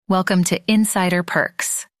Welcome to Insider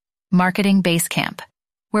Perks, Marketing Basecamp,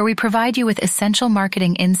 where we provide you with essential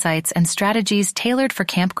marketing insights and strategies tailored for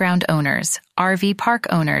campground owners, RV park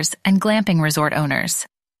owners, and glamping resort owners.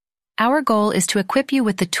 Our goal is to equip you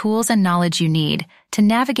with the tools and knowledge you need to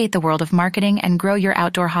navigate the world of marketing and grow your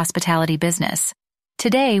outdoor hospitality business.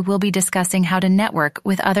 Today, we'll be discussing how to network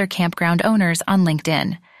with other campground owners on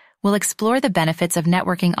LinkedIn. We'll explore the benefits of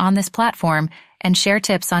networking on this platform and share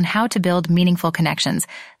tips on how to build meaningful connections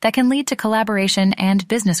that can lead to collaboration and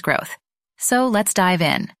business growth. So let's dive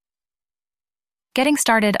in. Getting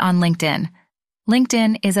started on LinkedIn.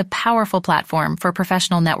 LinkedIn is a powerful platform for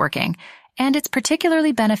professional networking, and it's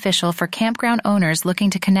particularly beneficial for campground owners looking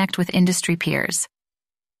to connect with industry peers.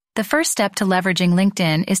 The first step to leveraging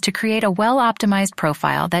LinkedIn is to create a well-optimized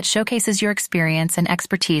profile that showcases your experience and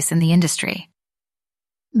expertise in the industry.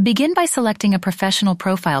 Begin by selecting a professional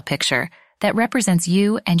profile picture that represents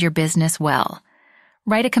you and your business well.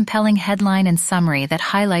 Write a compelling headline and summary that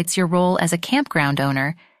highlights your role as a campground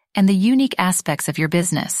owner and the unique aspects of your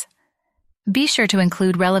business. Be sure to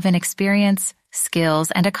include relevant experience,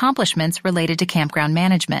 skills, and accomplishments related to campground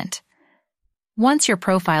management. Once your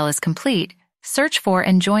profile is complete, search for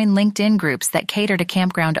and join LinkedIn groups that cater to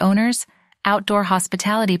campground owners, outdoor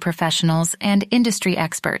hospitality professionals, and industry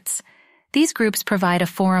experts. These groups provide a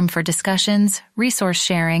forum for discussions, resource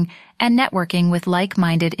sharing, and networking with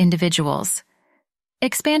like-minded individuals.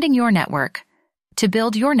 Expanding your network. To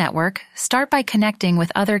build your network, start by connecting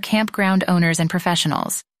with other campground owners and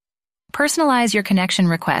professionals. Personalize your connection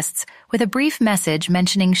requests with a brief message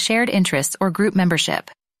mentioning shared interests or group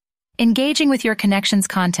membership. Engaging with your connections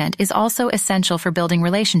content is also essential for building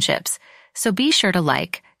relationships, so be sure to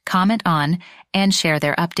like, comment on, and share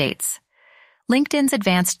their updates. LinkedIn's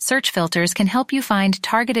advanced search filters can help you find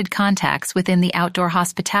targeted contacts within the outdoor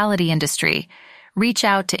hospitality industry. Reach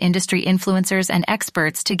out to industry influencers and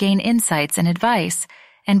experts to gain insights and advice,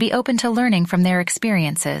 and be open to learning from their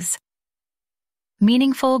experiences.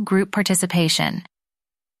 Meaningful group participation.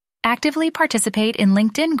 Actively participate in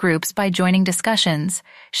LinkedIn groups by joining discussions,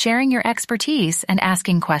 sharing your expertise, and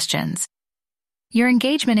asking questions. Your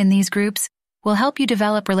engagement in these groups will help you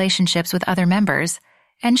develop relationships with other members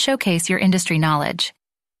and showcase your industry knowledge.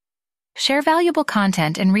 Share valuable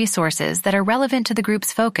content and resources that are relevant to the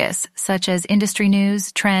group's focus, such as industry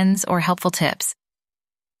news, trends, or helpful tips.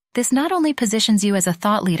 This not only positions you as a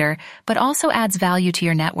thought leader, but also adds value to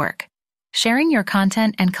your network. Sharing your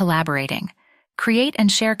content and collaborating. Create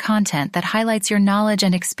and share content that highlights your knowledge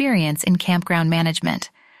and experience in campground management.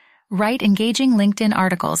 Write engaging LinkedIn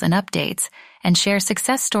articles and updates, and share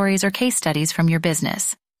success stories or case studies from your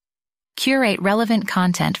business. Curate relevant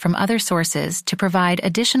content from other sources to provide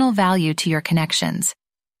additional value to your connections.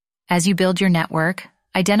 As you build your network,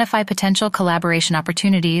 identify potential collaboration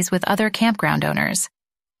opportunities with other campground owners.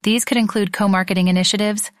 These could include co-marketing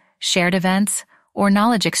initiatives, shared events, or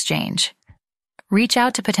knowledge exchange. Reach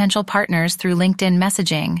out to potential partners through LinkedIn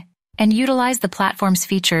messaging and utilize the platform's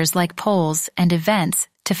features like polls and events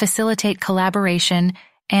to facilitate collaboration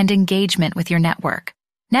and engagement with your network.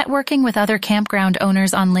 Networking with other campground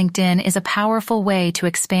owners on LinkedIn is a powerful way to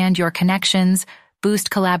expand your connections, boost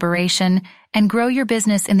collaboration, and grow your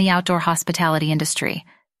business in the outdoor hospitality industry.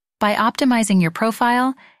 By optimizing your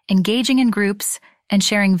profile, engaging in groups, and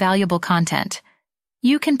sharing valuable content,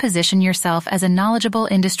 you can position yourself as a knowledgeable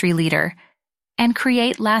industry leader and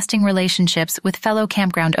create lasting relationships with fellow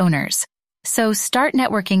campground owners. So start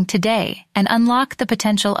networking today and unlock the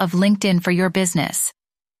potential of LinkedIn for your business.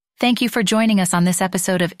 Thank you for joining us on this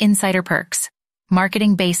episode of Insider Perks,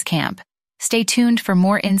 Marketing Basecamp. Stay tuned for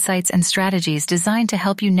more insights and strategies designed to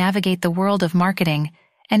help you navigate the world of marketing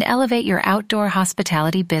and elevate your outdoor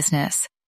hospitality business.